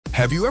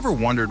Have you ever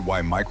wondered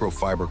why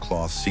microfiber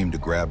cloths seem to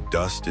grab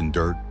dust and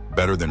dirt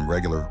better than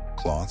regular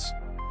cloths?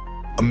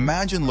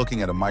 Imagine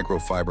looking at a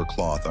microfiber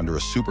cloth under a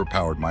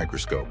superpowered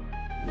microscope.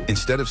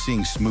 Instead of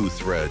seeing smooth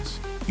threads,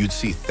 you'd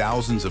see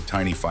thousands of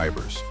tiny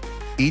fibers,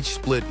 each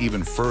split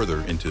even further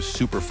into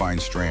superfine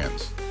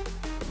strands.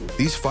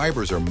 These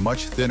fibers are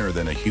much thinner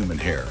than a human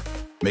hair,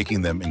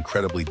 making them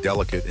incredibly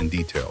delicate and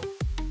detailed.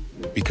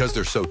 Because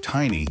they're so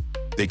tiny,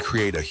 they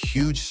create a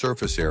huge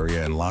surface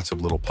area and lots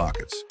of little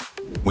pockets.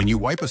 When you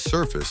wipe a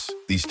surface,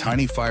 these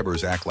tiny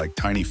fibers act like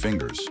tiny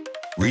fingers,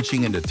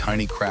 reaching into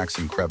tiny cracks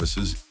and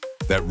crevices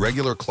that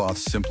regular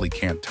cloths simply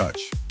can't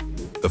touch.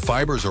 The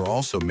fibers are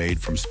also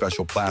made from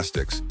special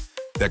plastics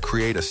that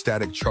create a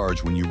static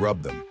charge when you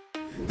rub them.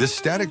 This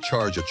static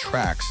charge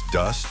attracts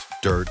dust,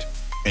 dirt,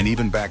 and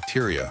even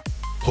bacteria,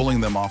 pulling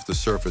them off the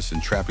surface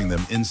and trapping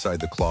them inside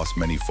the cloth's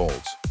many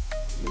folds.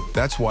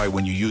 That's why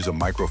when you use a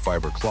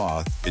microfiber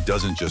cloth, it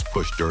doesn't just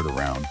push dirt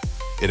around.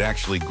 It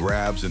actually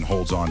grabs and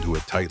holds onto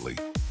it tightly.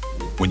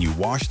 When you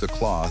wash the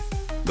cloth,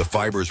 the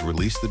fibers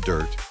release the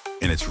dirt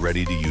and it's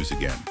ready to use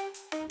again.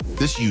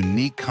 This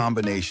unique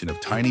combination of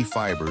tiny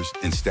fibers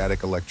and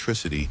static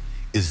electricity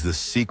is the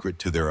secret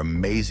to their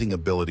amazing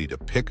ability to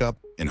pick up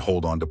and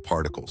hold on to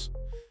particles,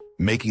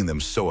 making them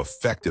so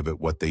effective at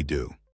what they do.